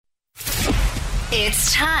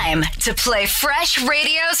It's time to play Fresh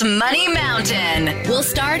Radio's Money Mountain. We'll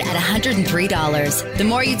start at $103. The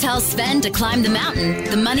more you tell Sven to climb the mountain,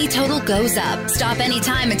 the money total goes up. Stop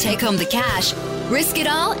anytime and take home the cash. Risk it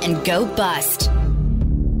all and go bust.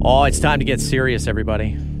 Oh, it's time to get serious,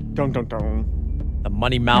 everybody. Dun, dun, dun. The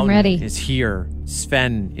Money Mountain is here.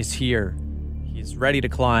 Sven is here. He's ready to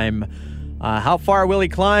climb. How far will he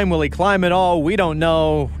climb? Will he climb it all? We don't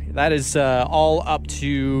know. That is all up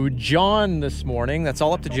to John this morning. That's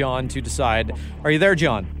all up to John to decide. Are you there,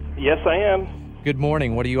 John? Yes, I am. Good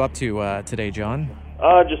morning. What are you up to today, John?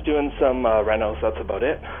 Just doing some renos. That's about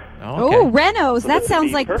it. Oh, renos. That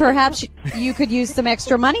sounds like perhaps you could use some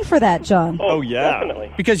extra money for that, John. Oh, yeah.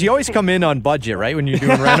 Definitely. Because you always come in on budget, right, when you're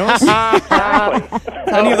doing renos?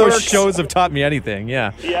 Any of those shows have taught me anything,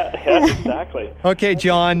 yeah. Yeah, exactly. Okay,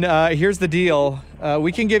 John, here's the deal.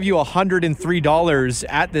 We can give you $103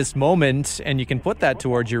 at this moment, and you can put that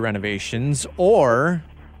towards your renovations, or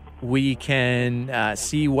we can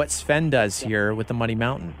see what Sven does here with the Money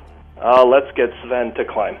Mountain. Let's get Sven to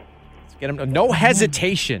climb. Get him. No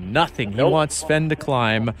hesitation, nothing. He wants Sven to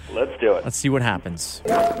climb. Let's do it. Let's see what happens.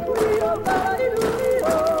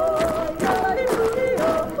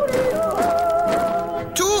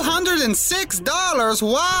 $206.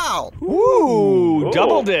 Wow. Ooh,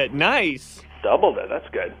 doubled it. Nice. Doubled it. That's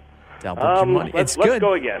good. Doubled your money. Let's good.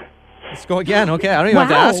 go again. Let's go again. Okay, I don't even have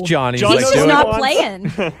to ask John. He's just not playing.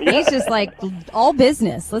 He's just like, all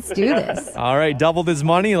business. Let's do this. All right, doubled his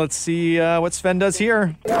money. Let's see what Sven does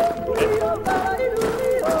here.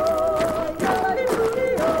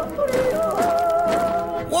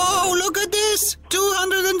 Whoa, look at this.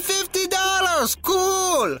 $250.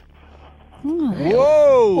 Cool.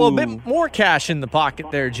 Whoa! Well, a bit more cash in the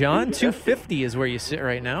pocket there, John. $250 is where you sit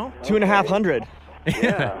right now. $250.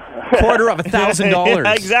 Yeah. Quarter of $1,000.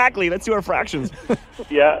 Yeah, exactly. Let's do our fractions.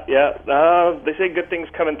 Yeah. They say good things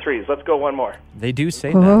come in threes. Let's go one more. They do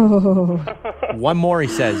say that. One more, he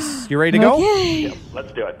says. You ready to go? Okay. Yep,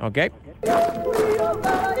 let's do it. Okay.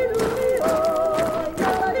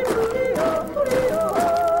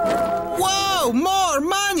 Whoa, more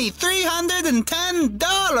money.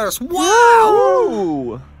 $310. Wow.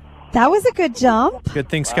 Ooh. That was a good jump. Good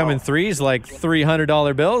things come in threes, like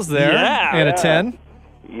 $300 bills there. Yeah. And a 10.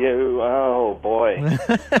 Oh, boy.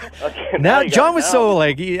 Okay, Now, John was so,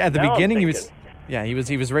 at the now beginning, I'm he was... thinking. Yeah, he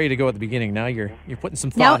was ready to go at the beginning. Now you're putting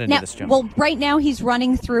some thought into this, John. Well, right now he's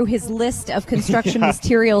running through his list of construction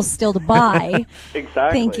materials still to buy.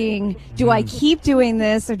 Exactly. Thinking, do I keep doing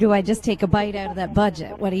this or do I just take a bite out of that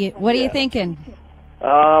budget? What are you thinking?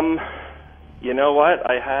 You know what?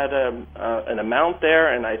 I had an amount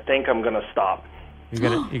there, and I think I'm going to stop. You're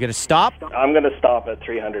gonna stop? I'm going to stop at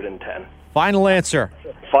 310. Final answer.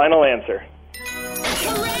 Final answer.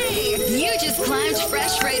 Hooray! You just climbed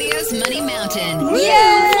Fresh Radio's Money Mountain.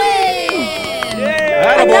 Yay!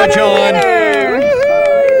 Attaboy, John. Winner!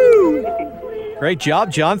 Great job,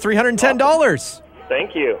 John. $310.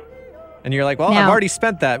 Thank you. And you're like, well, Now- I've already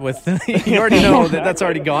spent that with... you already know that's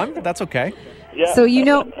already gone. But that's okay. Yeah. So you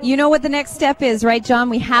know what the next step is, right, John?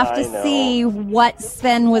 We have to I know. see what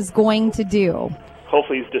Sven was going to do.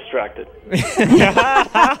 Hopefully he's distracted.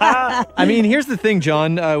 I mean, here's the thing,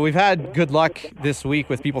 John. We've had good luck this week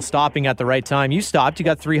with people stopping at the right time. You stopped. You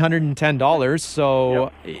got $310.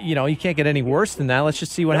 So, you can't get any worse than that. Let's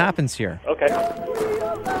just see what happens here. Okay.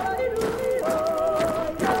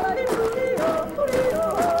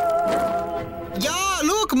 Yeah,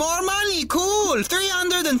 look, more money. Cool.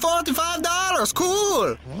 $345.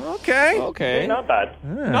 Cool. Okay. Okay. Not bad.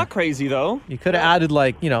 Not crazy, though. You could have added,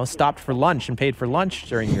 stopped for lunch and paid for lunch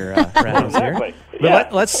during your rounds here. Exactly. But Yeah.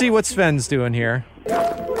 let's see what Sven's doing here.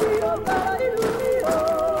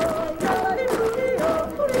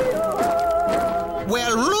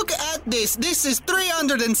 Well, look at this. This is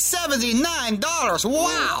 $379.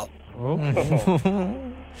 Wow.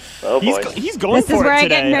 Oh, boy. He's going This for is it where I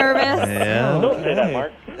today. get nervous. Yeah. Don't say that,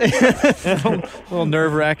 Mark. A little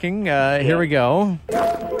nerve-wracking. Here we go.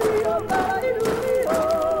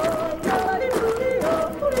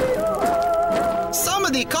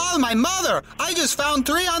 Somebody call my mother. I just found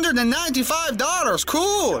 $395.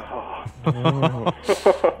 Cool. Still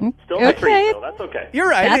Okay. free, so that's okay. You're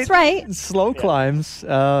right. That's right. It's slow climbs.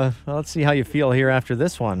 Well, let's see how you feel here after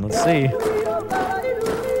this one. Let's see.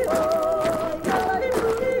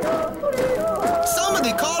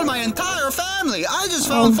 Somebody call my entire family. I just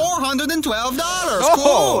found $412.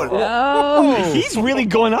 Oh. Cool. Oh, He's really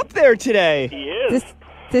going up there today. He is.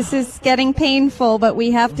 this is getting painful, but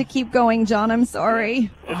we have to keep going, John. I'm sorry.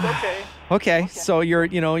 It's okay. Okay, so you're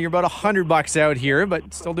about $100 out here,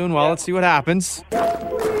 but still doing well. Let's see what happens.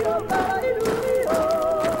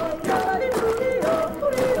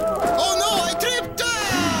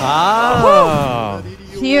 Oh.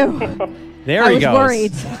 Phew. There I he was goes.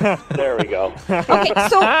 worried. There we go. Okay,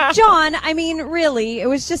 so John, I mean, really, it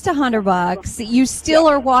was just $100. You still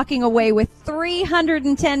are walking away with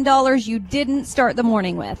 $310 you didn't start the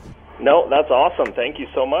morning with. No, that's awesome. Thank you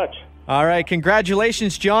so much. All right,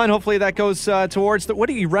 congratulations, John. Hopefully that goes towards what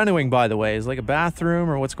are you renovating, by the way? Is it like a bathroom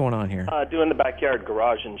or what's going on here? Doing the backyard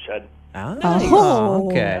garage and shed. Oh.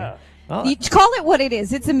 Okay. Yeah. Well, You call it what it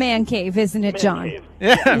is. It's a man cave, isn't it, John? Cave.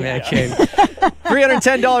 yeah, man, cave.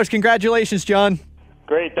 $310. Congratulations, John.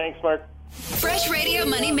 Great. Thanks, Mark. Fresh Radio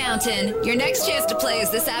Money Mountain. Your next chance to play is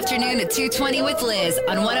this afternoon at 2:20 with Liz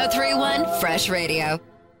on 103.1 Fresh Radio.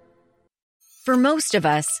 For most of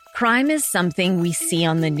us, crime is something we see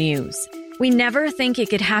on the news. We never think it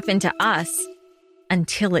could happen to us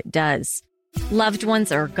until it does. Loved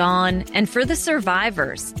ones are gone, and for the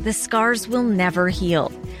survivors, the scars will never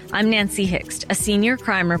heal. I'm Nancy Hixt, a senior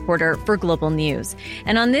crime reporter for Global News.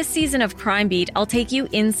 And on this season of Crime Beat, I'll take you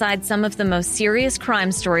inside some of the most serious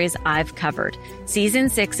crime stories I've covered. Season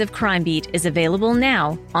 6 of Crime Beat is available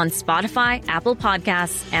now on Spotify, Apple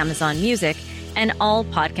Podcasts, Amazon Music, and all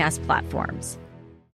podcast platforms.